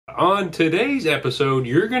On today's episode,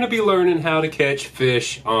 you're going to be learning how to catch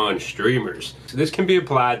fish on streamers. So this can be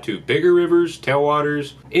applied to bigger rivers,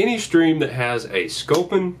 tailwaters, any stream that has a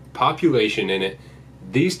sculpin population in it.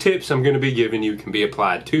 These tips I'm going to be giving you can be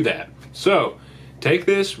applied to that. So take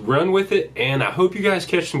this, run with it, and I hope you guys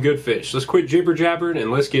catch some good fish. Let's quit jibber jabbering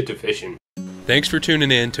and let's get to fishing. Thanks for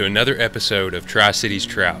tuning in to another episode of Tri-Cities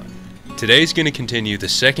Trout. Today's going to continue the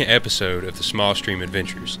second episode of the Small Stream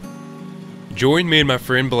Adventures. Join me and my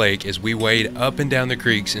friend Blake as we wade up and down the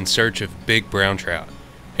creeks in search of big brown trout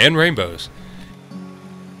and rainbows.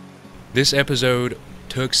 This episode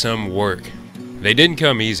took some work. They didn't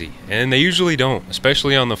come easy, and they usually don't,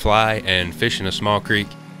 especially on the fly and fishing a small creek.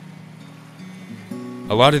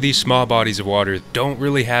 A lot of these small bodies of water don't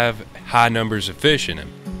really have high numbers of fish in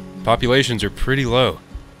them. Populations are pretty low,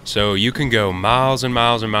 so you can go miles and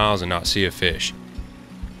miles and miles and not see a fish.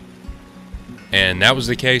 And that was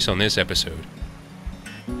the case on this episode.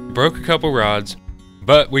 Broke a couple rods,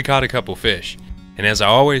 but we caught a couple fish. And as I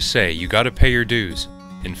always say, you gotta pay your dues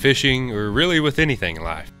in fishing or really with anything in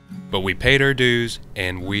life. But we paid our dues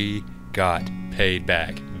and we got paid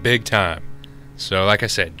back big time. So like I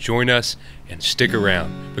said, join us and stick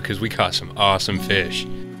around because we caught some awesome fish.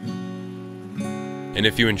 And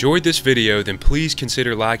if you enjoyed this video, then please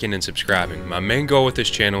consider liking and subscribing. My main goal with this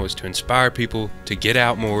channel is to inspire people to get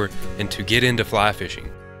out more and to get into fly fishing.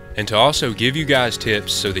 And to also give you guys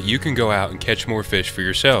tips so that you can go out and catch more fish for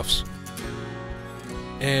yourselves.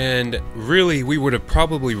 And really, we would have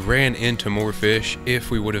probably ran into more fish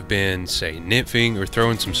if we would have been, say, nymphing or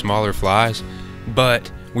throwing some smaller flies. But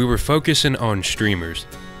we were focusing on streamers.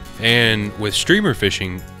 And with streamer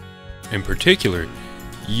fishing in particular,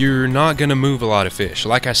 you're not going to move a lot of fish.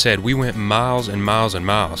 Like I said, we went miles and miles and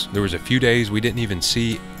miles. There was a few days we didn't even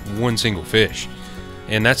see one single fish.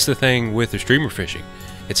 And that's the thing with the streamer fishing.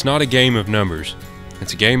 It's not a game of numbers.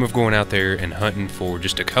 It's a game of going out there and hunting for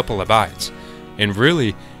just a couple of bites. And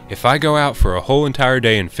really, if I go out for a whole entire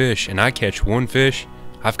day and fish and I catch one fish,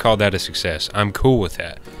 I've called that a success. I'm cool with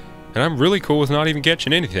that. And I'm really cool with not even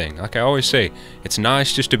catching anything. Like I always say, it's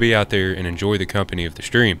nice just to be out there and enjoy the company of the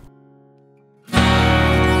stream.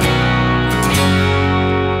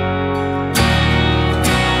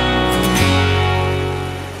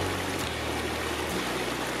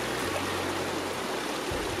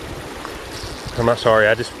 I'm sorry,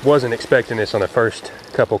 I just wasn't expecting this on the first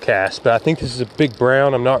couple casts, but I think this is a big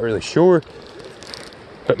brown. I'm not really sure,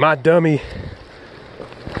 but my dummy,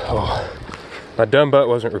 my dumb butt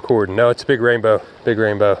wasn't recording. No, it's a big rainbow, big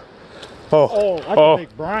rainbow. That's a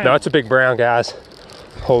big brown. No, it's a big brown, guys.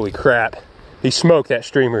 Holy crap. He smoked that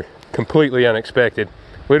streamer, completely unexpected.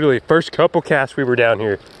 Literally, first couple casts we were down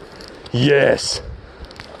here. Yes.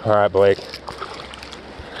 All right, Blake.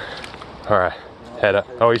 All right, head up.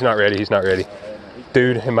 Oh, he's not ready, he's not ready.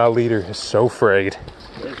 Dude, and my leader is so frayed.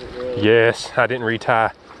 Yes, I didn't retie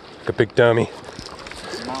like a big dummy.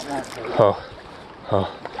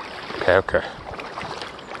 Okay.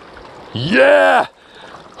 Yeah!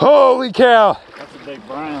 Holy cow! That's a big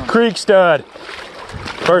brown. Creek stud.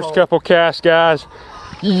 First couple casts, guys.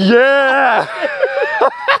 Yeah!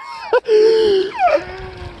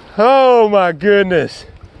 Oh my goodness.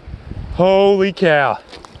 Holy cow.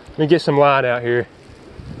 Let me get some line out here.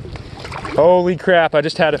 Holy crap, I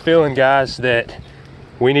just had a feeling, guys, that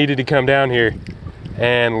we needed to come down here.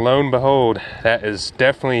 And lo and behold, that is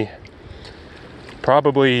definitely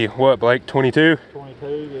probably, what, Blake, 22?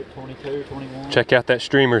 22, 21. Check out that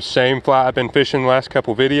streamer. Same fly I've been fishing the last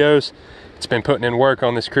couple videos. It's been putting in work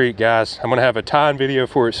on this creek, guys. I'm going to have a tying video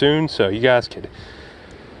for it soon, so you guys could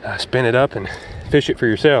spin it up and fish it for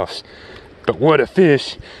yourselves. But what a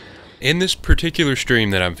fish. In this particular stream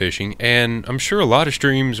that I'm fishing, and I'm sure a lot of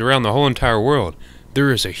streams around the whole entire world,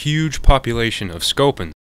 there is a huge population of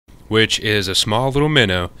sculpins, which is a small little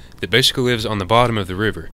minnow that basically lives on the bottom of the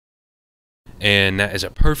river. And that is a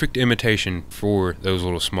perfect imitation for those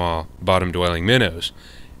little small bottom-dwelling minnows.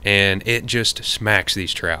 And it just smacks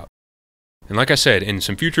these trout. And like I said, in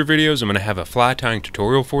some future videos, I'm going to have a fly tying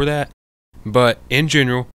tutorial for that. But in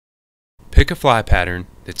general, pick a fly pattern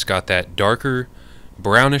that's got that darker,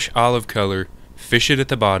 brownish olive color, fish it at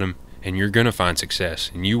the bottom, and you're gonna find success.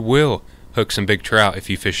 And you will hook some big trout if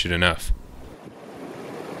you fish it enough.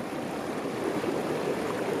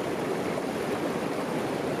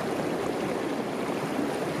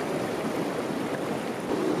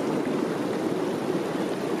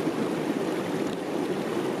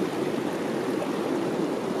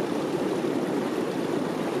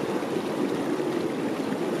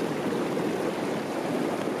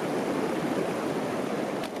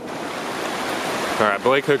 All right,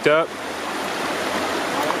 Blake hooked up.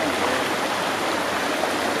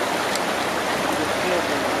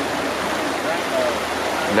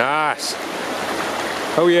 Nice.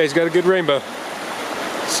 Oh yeah, he's got a good rainbow.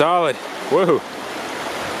 Solid. Whoa.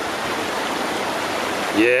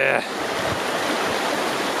 Yeah.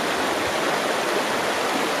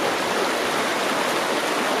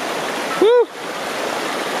 Woo.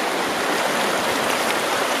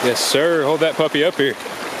 Yes, sir. Hold that puppy up here.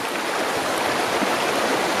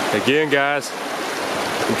 Again, guys,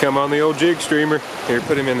 you come on the old jig streamer. Here,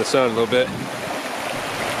 put him in the sun a little bit.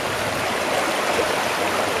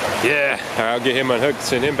 Yeah, I'll get him unhooked and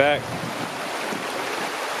send him back.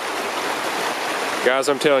 Guys,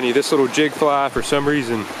 I'm telling you, this little jig fly, for some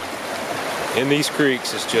reason, in these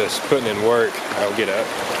creeks is just putting in work. I'll get a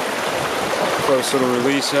close little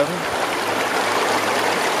release of him.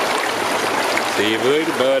 See you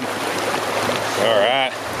later, bud. All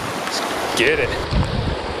right, let's get it.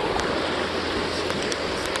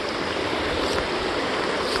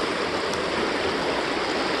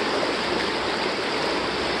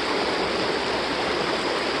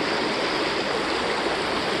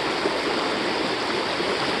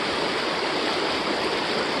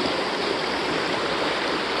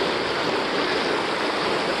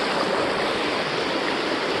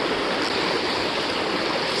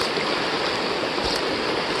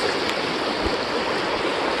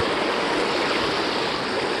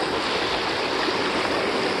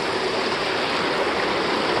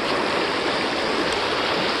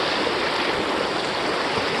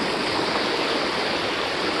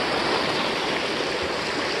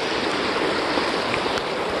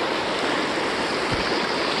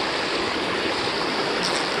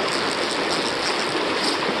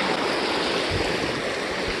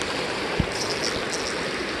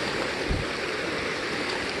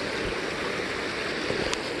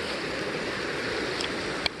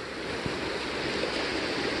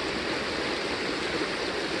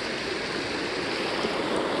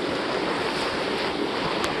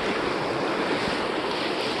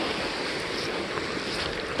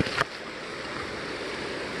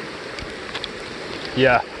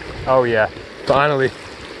 Yeah, oh yeah, finally.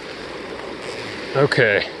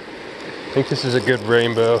 Okay, I think this is a good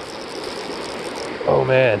rainbow. Oh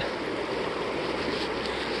man.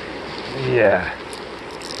 Yeah.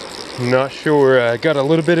 Not sure, I got a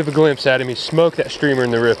little bit of a glimpse at him. He smoked that streamer in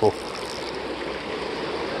the ripple.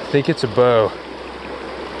 I think it's a bow.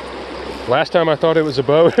 Last time I thought it was a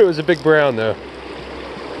bow, it was a big brown though.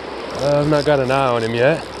 I've not got an eye on him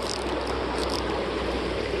yet.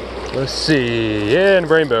 Let's see, yeah, and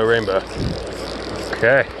rainbow.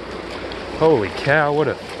 Okay. Holy cow, what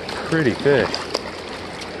a pretty fish.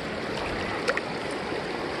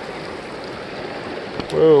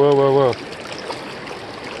 Whoa.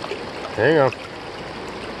 Hang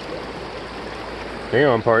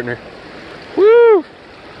on, partner. Woo!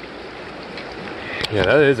 Yeah,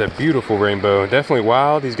 that is a beautiful rainbow. Definitely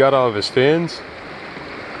wild. He's got all of his fins.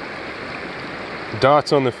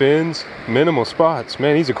 Dots on the fins, minimal spots.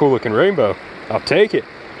 Man, he's a cool looking rainbow. I'll take it.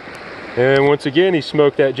 And once again, he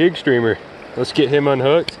smoked that jig streamer. Let's get him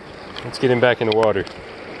unhooked. Let's get him back in the water.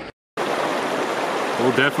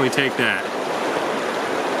 We'll definitely take that.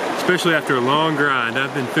 Especially after a long grind.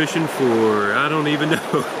 I've been fishing for, I don't even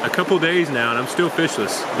know, a couple days now, and I'm still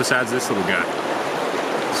fishless besides this little guy.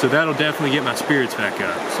 So that'll definitely get my spirits back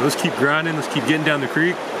up. So let's keep grinding, let's keep getting down the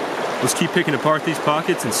creek. Let's keep picking apart these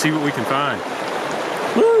pockets and see what we can find.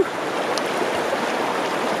 Woo!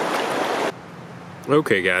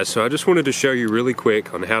 Okay guys, so I just wanted to show you really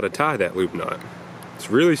quick on how to tie that loop knot. It's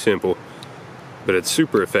really simple, but it's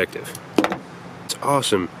super effective. It's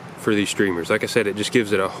awesome for these streamers. Like I said, it just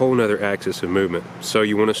gives it a whole nother axis of movement. So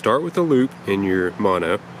you want to start with the loop in your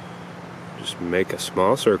mono. Just make a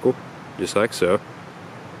small circle, just like so.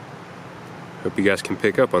 Hope you guys can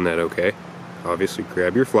pick up on that okay. Obviously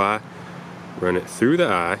grab your fly, run it through the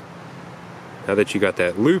eye. Now that you got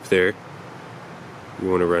that loop there,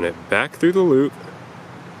 you want to run it back through the loop,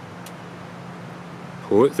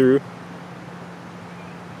 pull it through,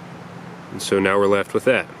 and so now we're left with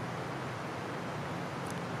that.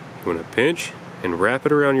 You want to pinch and wrap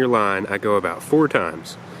it around your line. I go about 4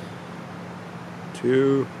 times.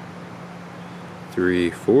 2,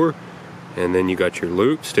 3, 4, and then you got your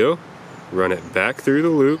loop still. Run it back through the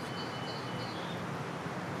loop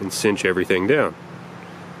and cinch everything down.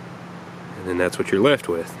 And then that's what you're left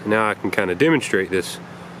with. Now I can kind of demonstrate this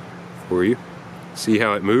for you. See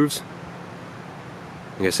how it moves?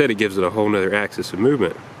 Like I said, it gives it a whole nother axis of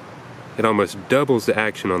movement. It almost doubles the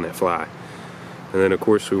action on that fly. And then of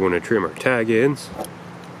course we want to trim our tag ends.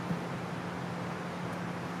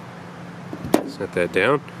 Set that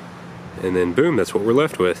down. And then boom, that's what we're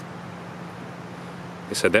left with. Like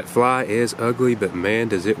I said, that fly is ugly, but man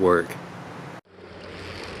does it work.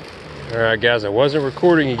 Alright guys, I wasn't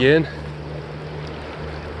recording again.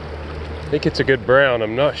 I think it's a good brown,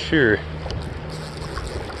 I'm not sure.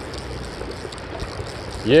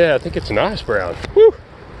 Yeah, I think it's a nice brown. Woo!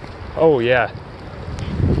 Oh yeah.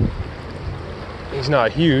 He's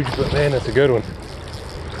not huge, but man, that's a good one.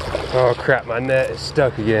 Oh crap, my net is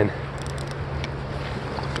stuck again.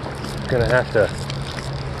 Gonna have to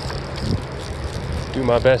do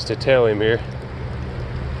my best to tail him here.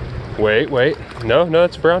 Wait. No,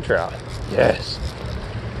 it's a brown trout. Yes.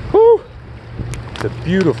 Woo! It's a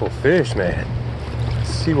beautiful fish, man. Let's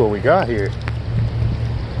see what we got here.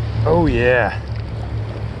 Oh yeah.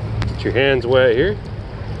 Get your hands wet here.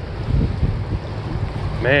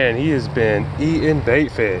 Man, he has been eating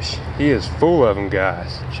bait fish. He is full of them,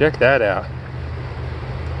 guys. Check that out.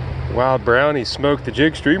 Wild brown, he smoked the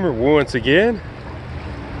jig streamer once again.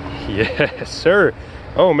 Yes, sir.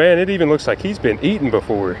 Oh man, it even looks like he's been eaten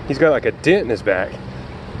before. He's got like a dent in his back.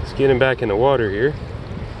 Let's get him back in the water here.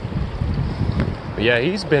 But yeah,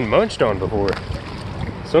 he's been munched on before.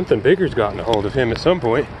 Something bigger's gotten a hold of him at some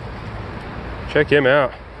point. Check him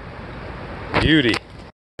out. Beauty.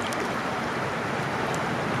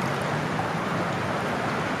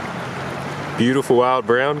 Beautiful wild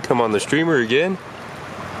brown, come on the streamer again.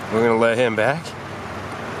 We're gonna let him back.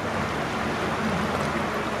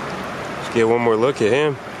 Let's get one more look at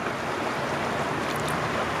him.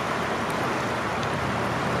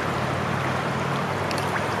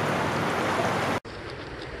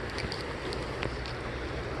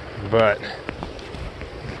 But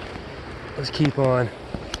let's keep on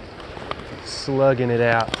slugging it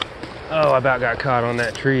out. Oh, I about got caught on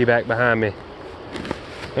that tree back behind me.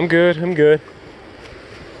 I'm good.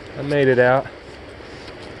 I made it out.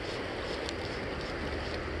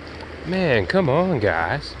 Man, come on,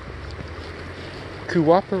 guys.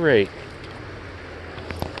 Cooperate.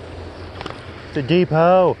 It's a deep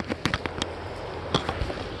hole.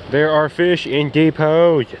 There are fish in deep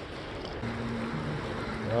holes.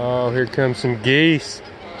 Oh, here comes some geese.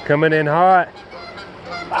 Coming in hot.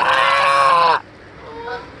 Ah!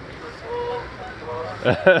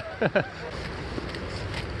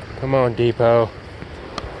 Come on, Depot.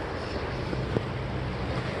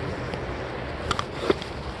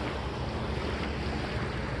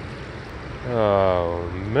 Oh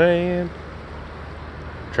man.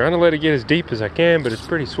 Trying to let it get as deep as I can, but it's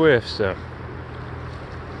pretty swift, so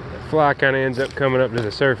the fly kind of ends up coming up to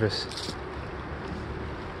the surface,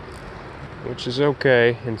 which is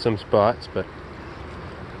okay in some spots, but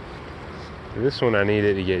this one I need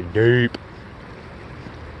it to get deep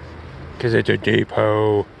because it's a deep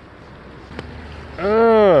hole.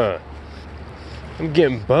 I'm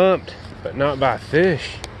getting bumped, but not by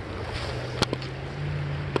fish.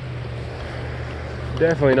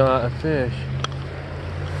 Definitely not a fish.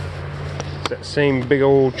 It's that same big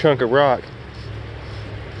old chunk of rock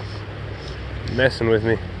messing with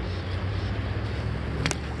me.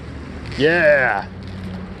 Yeah.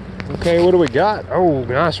 Okay, what do we got? Oh,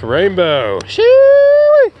 nice rainbow.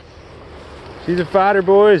 Shoo! She's a fighter,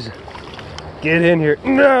 boys. Get in here.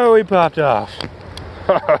 No, he popped off.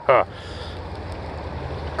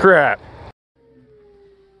 Crap.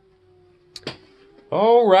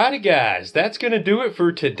 Alrighty guys, that's going to do it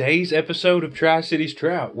for today's episode of Tri-Cities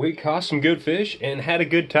Trout. We caught some good fish and had a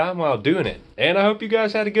good time while doing it. And I hope you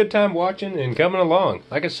guys had a good time watching and coming along.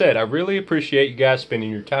 Like I said, I really appreciate you guys spending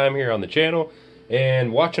your time here on the channel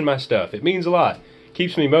and watching my stuff. It means a lot.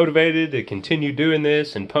 Keeps me motivated to continue doing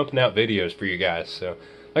this and pumping out videos for you guys. So,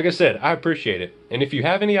 like I said, I appreciate it. And if you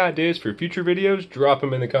have any ideas for future videos, drop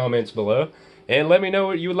them in the comments below. And let me know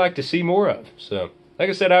what you would like to see more of. So, like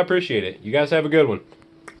I said, I appreciate it. You guys have a good one.